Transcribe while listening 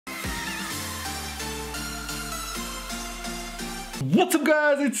What's up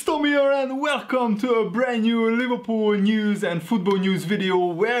guys, it's Tommy here and welcome to a brand new Liverpool news and football news video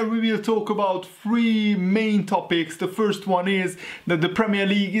where we will talk about three main topics. The first one is that the Premier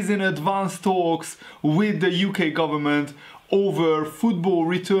League is in advanced talks with the UK government over football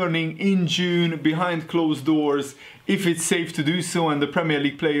returning in June behind closed doors, if it's safe to do so, and the Premier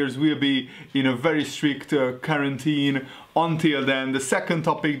League players will be in a very strict quarantine until then. The second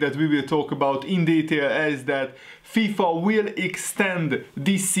topic that we will talk about in detail is that FIFA will extend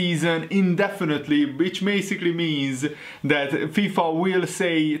this season indefinitely, which basically means that FIFA will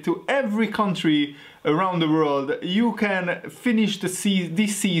say to every country around the world, you can finish this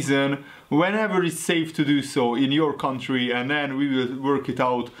season whenever it's safe to do so in your country, and then we will work it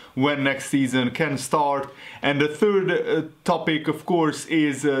out when next season can start. And the third topic, of course,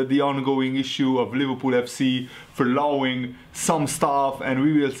 is the ongoing issue of Liverpool FC furloughing some staff, and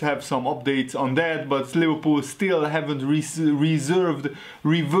we will have some updates on that, but Liverpool still haven't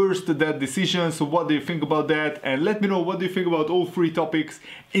reversed that decision. So what do you think about that? And let me know what do you think about all three topics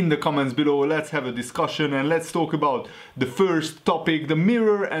in the comments below. Let's have a discussion and let's talk about the first topic. The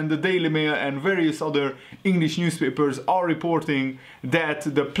Mirror and the Daily Mail and various other English newspapers are reporting that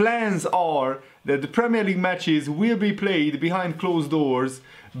the plans are that the Premier League matches will be played behind closed doors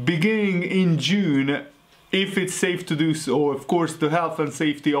beginning in June, if it's safe to do so. Of course, the health and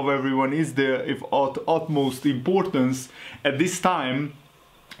safety of everyone is of utmost importance at this time.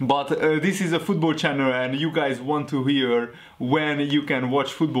 But this is a football channel and you guys want to hear when you can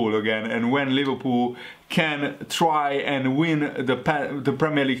watch football again and when Liverpool can try and win the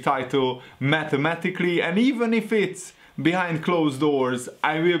Premier League title mathematically. And even if it's behind closed doors,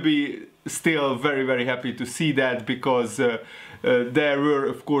 I will be still very happy to see that, because there were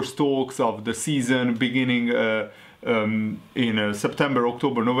of course talks of the season beginning in September,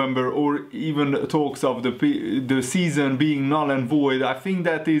 October, November, or even talks of the season being null and void. I think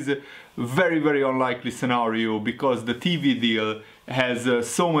that is a very unlikely scenario, because the TV deal has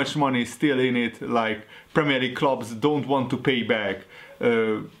so much money still in it. Like, Premier League clubs don't want to pay back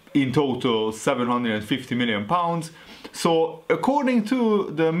in total £750 million. So according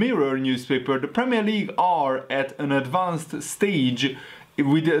to the Mirror newspaper, the Premier League are at an advanced stage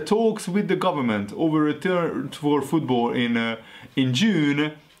with talks with the government over return for football in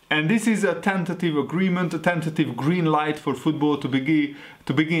June, and this is a tentative agreement, a tentative green light for football to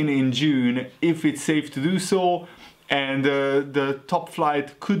begin in June, if it's safe to do so. And the top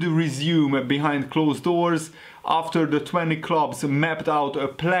flight could resume behind closed doors after the 20 clubs mapped out a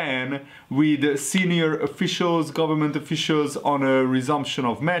plan with senior officials, government officials, on a resumption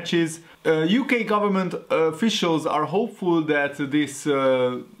of matches. UK government officials are hopeful that this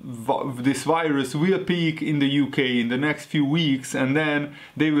virus will peak in the UK in the next few weeks, and then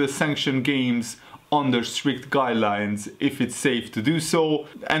they will sanction games under strict guidelines if it's safe to do so.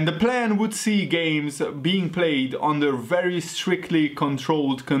 And the plan would see games being played under very strictly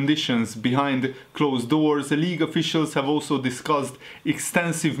controlled conditions behind closed doors. The league officials have also discussed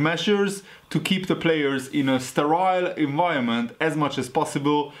extensive measures to keep the players in a sterile environment as much as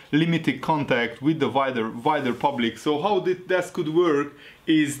possible, limiting contact with the wider public. So how this could work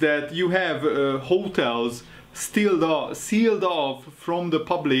is that you have hotels sealed off from the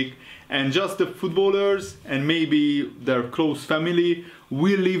public, and just the footballers and maybe their close family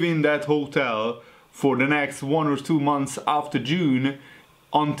will live in that hotel for the next 1 or 2 months after June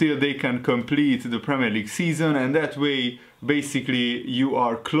until they can complete the Premier League season. And that way, basically, you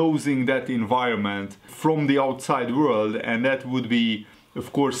are closing that environment from the outside world, and that would be,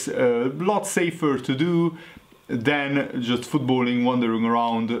 of course, a lot safer to do than just footballing, wandering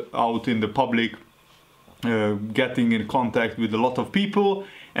around out in the public, getting in contact with a lot of people.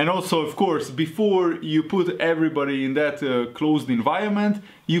 And also, of course, before you put everybody in that closed environment,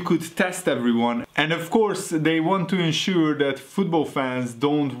 you could test everyone. And of course, they want to ensure that football fans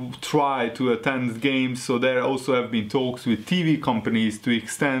don't try to attend games, so there also have been talks with TV companies to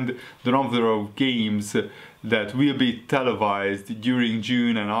extend the number of games that will be televised during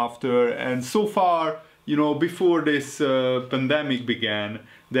June and after. And so far, you know, before this pandemic began,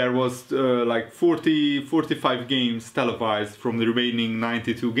 there was like 45 games televised from the remaining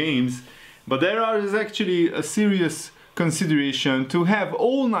 92 games. But there is actually a serious consideration to have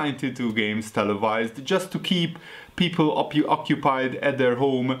all 92 games televised, just to keep people occupied at their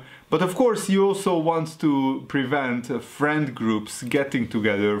home. But of course, you also want to prevent friend groups getting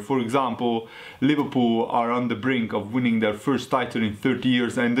together. For example, Liverpool are on the brink of winning their first title in 30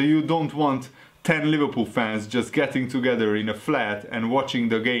 years, and you don't want 10 Liverpool fans just getting together in a flat and watching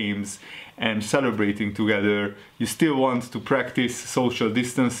the games and celebrating together. You still want to practice social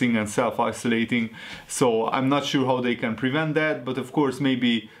distancing and self-isolating, so I'm not sure how they can prevent that, but of course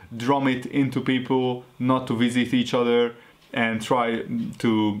maybe drum it into people not to visit each other and try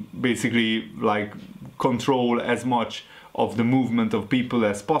to basically like control as much of the movement of people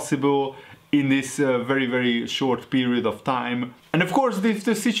as possible in this very, very short period of time. And of course, if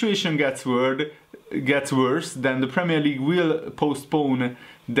the situation gets worse, then the Premier League will postpone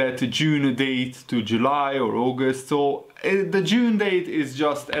that June date to July or August. So the June date is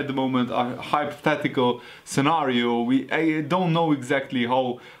just at the moment a hypothetical scenario. I don't know exactly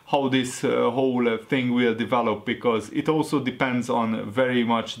how this whole thing will develop, because it also depends on very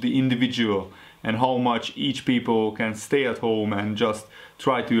much the individual and how much each people can stay at home and just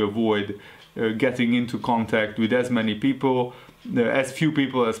try to avoid getting into contact with as many people, as few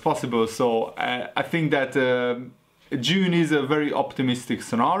people as possible. So I think that June is a very optimistic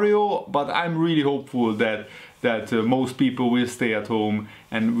scenario, but I'm really hopeful that most people will stay at home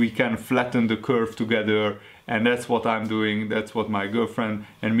and we can flatten the curve together. And that's what I'm doing, that's what my girlfriend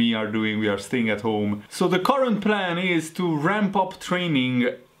and me are doing. We are staying at home. So the current plan is to ramp up training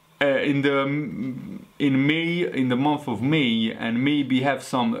in the month of May, and maybe have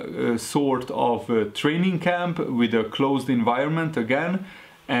some sort of training camp with a closed environment again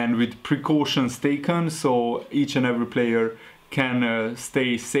and with precautions taken, so each and every player can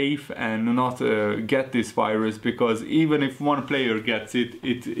stay safe and not get this virus, because even if one player gets it,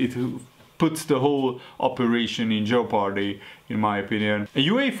 it puts the whole operation in jeopardy, in my opinion.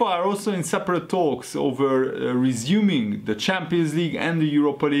 UEFA are also in separate talks over resuming the Champions League and the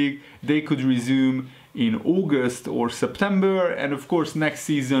Europa League. They could resume in August or September, and of course next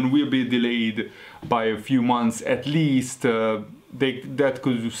season will be delayed by a few months at least. That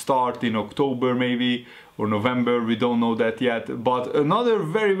could start in October maybe, or November, we don't know that yet. But another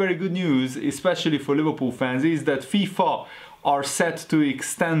very, very good news, especially for Liverpool fans, is that FIFA are set to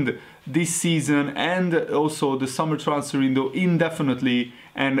extend this season and also the summer transfer window indefinitely,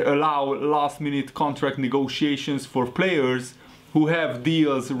 and allow last-minute contract negotiations for players who have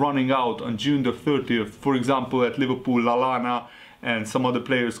deals running out on June the 30th. For example, at Liverpool, Lallana and some other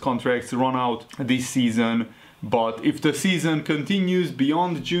players' contracts run out this season. But if the season continues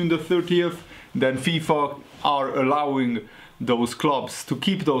beyond June the 30th, then FIFA are allowing those clubs to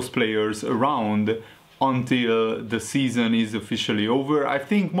keep those players around until the season is officially over. I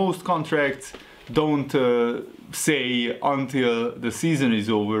think most contracts don't say until the season is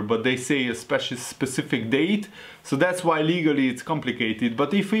over, but they say a specific date. So that's why legally it's complicated.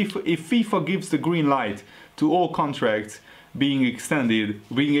 But if FIFA gives the green light to all contracts being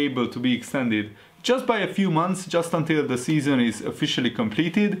able to be extended just by a few months, just until the season is officially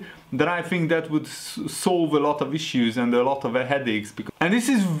completed, then I think that would solve a lot of issues and a lot of headaches. And this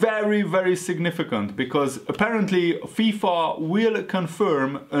is very, very significant, because apparently FIFA will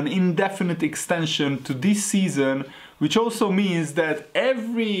confirm an indefinite extension to this season, which also means that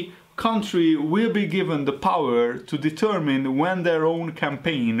every country will be given the power to determine when their own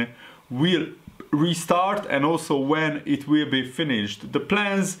campaign will restart and also when it will be finished. The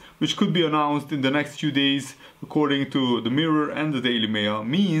plans, which could be announced in the next few days, according to the Mirror and the Daily Mail,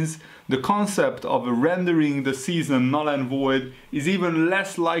 means the concept of rendering the season null and void is even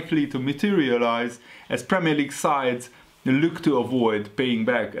less likely to materialize, as Premier League sides look to avoid paying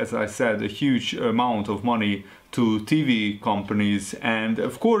back, as I said, a huge amount of money to TV companies. And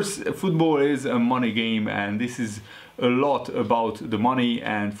of course, football is a money game, and this is a lot about the money,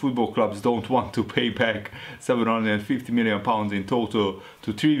 and football clubs don't want to pay back £750 million in total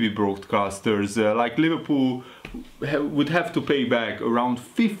to TV broadcasters. Like Liverpool would have to pay back around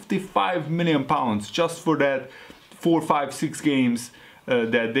 £55 million just for that 4, 5, 6 games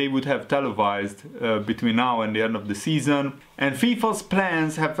that they would have televised between now and the end of the season. And FIFA's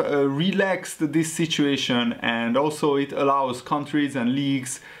plans have relaxed this situation, and also it allows countries and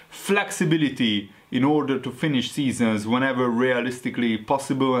leagues flexibility in order to finish seasons whenever realistically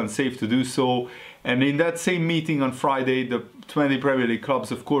possible and safe to do so. And in that same meeting on Friday, the 20 Premier League clubs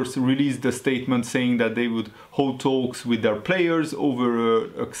of course released a statement saying that they would hold talks with their players over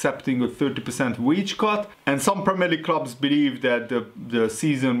accepting a 30% wage cut. And some Premier League clubs believe that the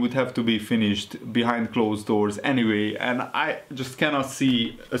season would have to be finished behind closed doors anyway. And I just cannot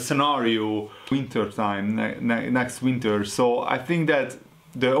see a scenario winter time, next winter. So I think that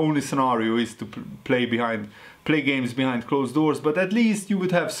the only scenario is to play games behind closed doors, but at least you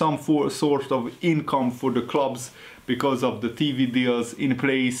would have some sort of income for the clubs because of the TV deals in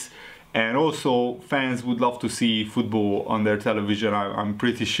place, And also fans would love to see football on their television, I'm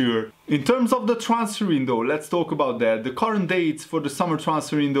pretty sure. In terms of the transfer window, let's talk about that. The current dates for the summer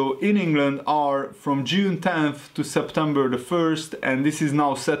transfer window in England are from June 10th to September the 1st, and this is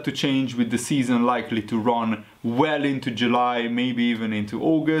now set to change with the season likely to run well into July, maybe even into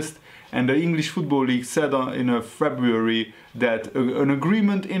August. And the English Football League said in February that an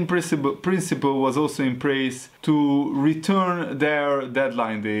agreement in principle was also in place to return their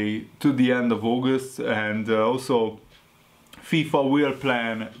deadline day to the end of August, and also FIFA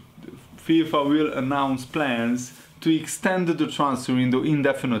will announce plans to extend the transfer window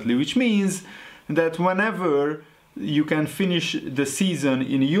indefinitely, which means that whenever you can finish the season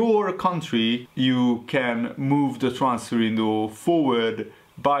in your country, you can move the transfer window forward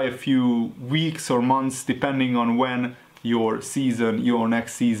by a few weeks or months, depending on when your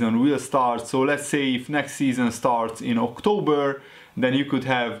next season will start. So let's say if next season starts in October, then you could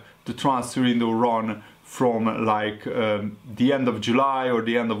have the transfer window run from like the end of July or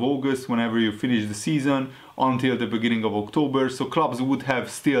the end of August, whenever you finish the season, until the beginning of October. So clubs would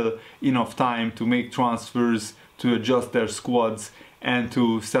have still enough time to make transfers, to adjust their squads, and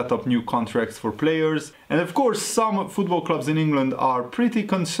to set up new contracts for players. And of course, some football clubs in England are pretty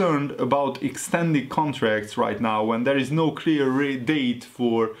concerned about extending contracts right now when there is no clear date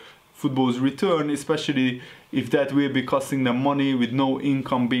for football's return, especially if that will be costing them money with no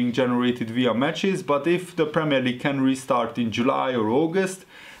income being generated via matches. But if the Premier League can restart in July or August,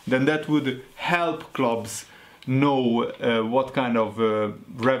 then that would help clubs know what kind of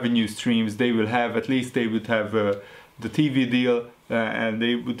revenue streams they will have. At least they would have the TV deal, and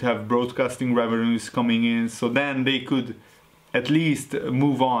they would have broadcasting revenues coming in, so then they could at least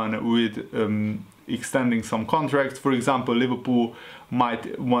move on with extending some contracts. For example, Liverpool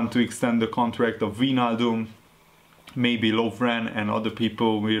might want to extend the contract of Wijnaldum, maybe Lovren and other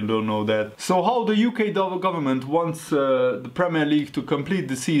people, we don't know that. So how the UK government wants the Premier League to complete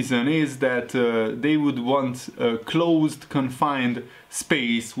the season is that they would want a closed, confined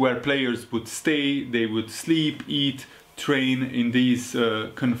space where players would stay, they would sleep, eat, train in these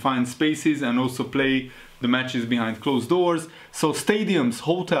confined spaces, and also play the matches behind closed doors. So stadiums,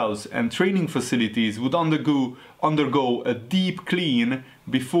 hotels and training facilities would undergo a deep clean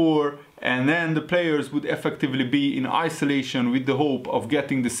before, and then the players would effectively be in isolation with the hope of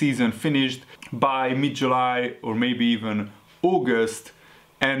getting the season finished by mid-July or maybe even August.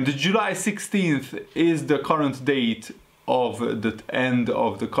 And the July 16th is the current date of the end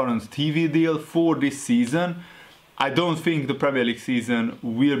of the current TV deal for this season. I don't think the Premier League season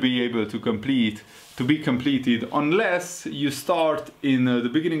will be able to be completed unless you start in the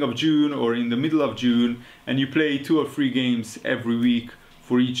beginning of June or in the middle of June, and you play 2 or 3 games every week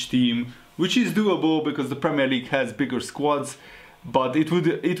for each team, which is doable because the Premier League has bigger squads, but it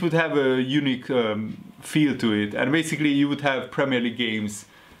would have a unique feel to it. And basically you would have Premier League games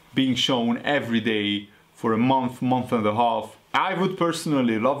being shown every day for a month and a half. I would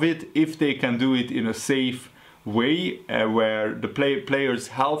personally love it if they can do it in a safe way where the players'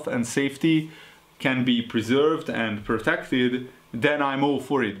 health and safety can be preserved and protected. Then I'm all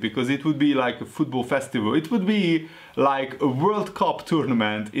for it, because it would be like a football festival. It would be like a World Cup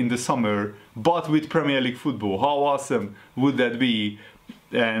tournament in the summer, but with Premier League football. How awesome would that be?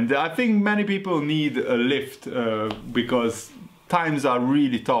 And I think many people need a lift because times are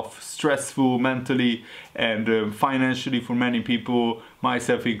really tough, stressful mentally and financially for many people,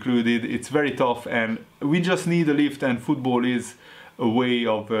 myself included. It's very tough, and we just need a lift, and football is a way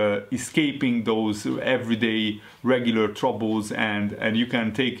of escaping those everyday regular troubles, and you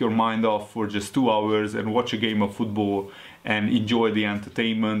can take your mind off for just 2 hours and watch a game of football and enjoy the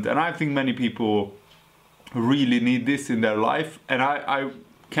entertainment. And I think many people really need this in their life, and I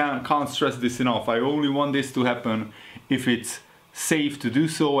can't stress this enough. I only want this to happen if it's safe to do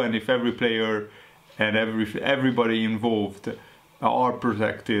so, and if every player and everybody involved are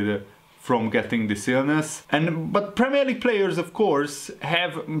protected from getting this illness. But Premier League players, of course,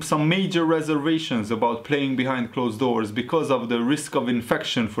 have some major reservations about playing behind closed doors because of the risk of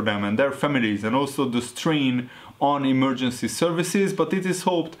infection for them and their families, and also the strain on emergency services. But it is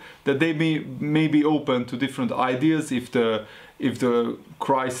hoped that they may be open to different ideas if the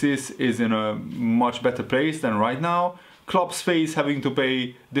crisis is in a much better place than right now. Clubs face having to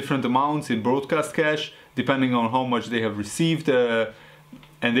pay different amounts in broadcast cash depending on how much they have received,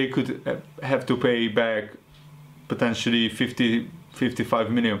 and they could have to pay back potentially 50-55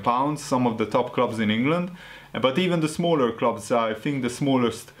 million pounds, some of the top clubs in England. But even the smaller clubs, I think the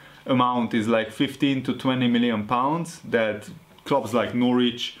smallest amount is like 15 to 20 million pounds that clubs like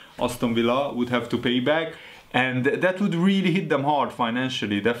Norwich, Aston Villa would have to pay back. And that would really hit them hard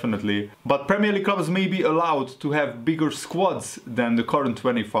financially, definitely. But Premier League clubs may be allowed to have bigger squads than the current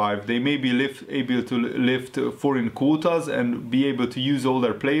 25. They may be able to lift foreign quotas and be able to use all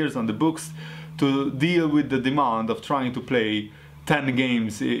their players on the books to deal with the demand of trying to play 10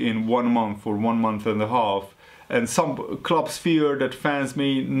 games in 1 month or 1 month and a half. And some clubs fear that fans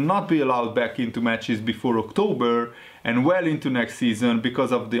may not be allowed back into matches before October and well into next season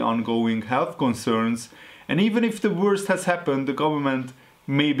because of the ongoing health concerns. And even if the worst has happened, the government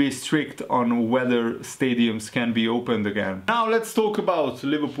may be strict on whether stadiums can be opened again. Now let's talk about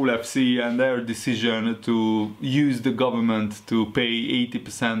Liverpool FC and their decision to use the government to pay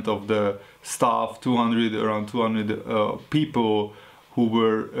 80% of the staff, around 200 people who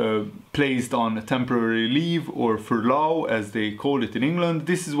were placed on temporary leave or furlough, as they call it in England.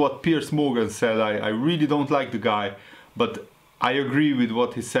 This is what Piers Morgan said. I really don't like the guy, but I agree with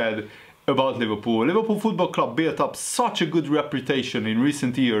what he said about Liverpool. Liverpool Football Club built up such a good reputation in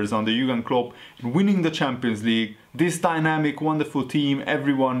recent years under Jurgen Klopp in winning the Champions League. This dynamic, wonderful team,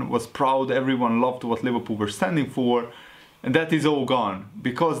 everyone was proud, everyone loved what Liverpool were standing for, and that is all gone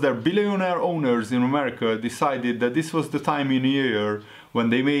because their billionaire owners in America decided that this was the time in a year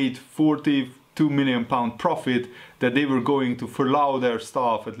when they made £42 million profit that they were going to furlough their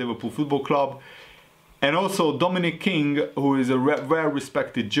staff at Liverpool Football Club. And also Dominic King, who is a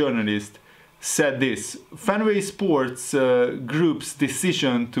well-respected journalist, said this: Fenway Sports Group's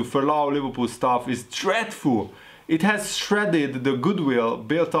decision to furlough Liverpool staff is dreadful. It has shredded the goodwill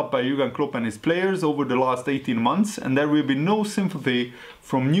built up by Jurgen Klopp and his players over the last 18 months, and there will be no sympathy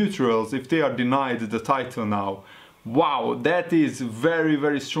from neutrals if they are denied the title now. Wow, that is very,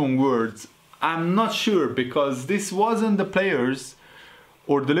 very strong words. I'm not sure, because this wasn't the players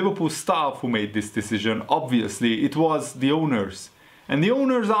or the Liverpool staff who made this decision. Obviously, it was the owners. And the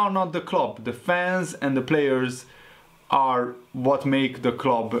owners are not the club. The fans and the players are what make the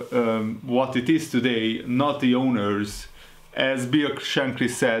club what it is today, not the owners. As Bill Shankly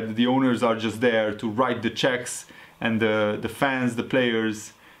said, the owners are just there to write the checks, and the fans, the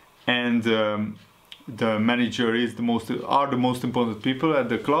players, and the manager are the most important people at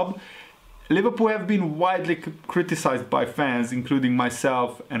the club. Liverpool have been widely criticized by fans, including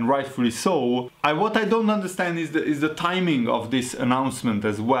myself, and rightfully so. What I don't understand is the timing of this announcement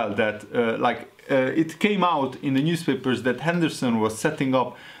as well. That it came out in the newspapers that Henderson was setting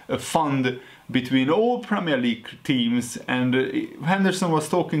up a fund between all Premier League teams, and Henderson was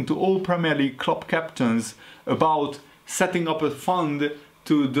talking to all Premier League club captains about setting up a fund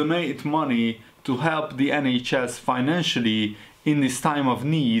to donate money to help the NHS financially in this time of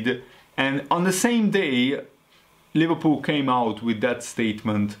need. And on the same day, Liverpool came out with that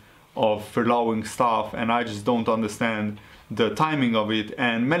statement of furloughing staff, and I just don't understand the timing of it.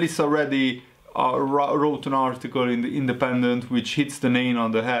 And Melissa Reddy wrote an article in the Independent which hits the nail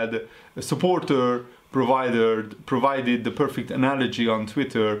on the head. A supporter provided the perfect analogy on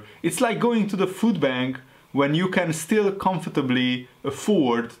Twitter. It's like going to the food bank when you can still comfortably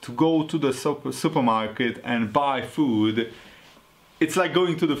afford to go to the supermarket and buy food. It's like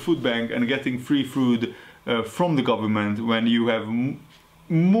going to the food bank and getting free food from the government when you have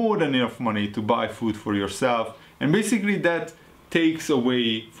more than enough money to buy food for yourself. And basically that takes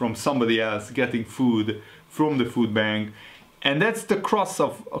away from somebody else getting food from the food bank. And that's the crux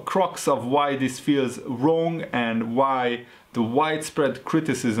of why this feels wrong, and why the widespread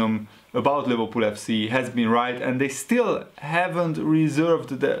criticism about Liverpool FC has been right, and they still haven't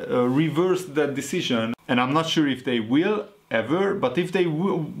reversed that decision. And I'm not sure if they will ever, but if they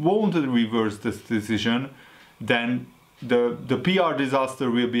won't reverse this decision, then the PR disaster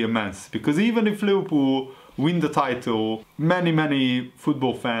will be immense. Because even if Liverpool win the title, many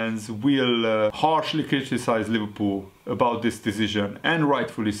football fans will harshly criticize Liverpool about this decision, and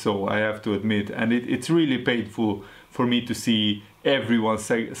rightfully so, I have to admit. And it's really painful for me to see everyone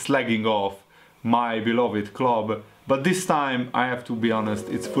slagging off my beloved club, but this time I have to be honest,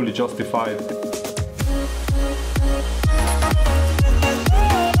 it's fully justified.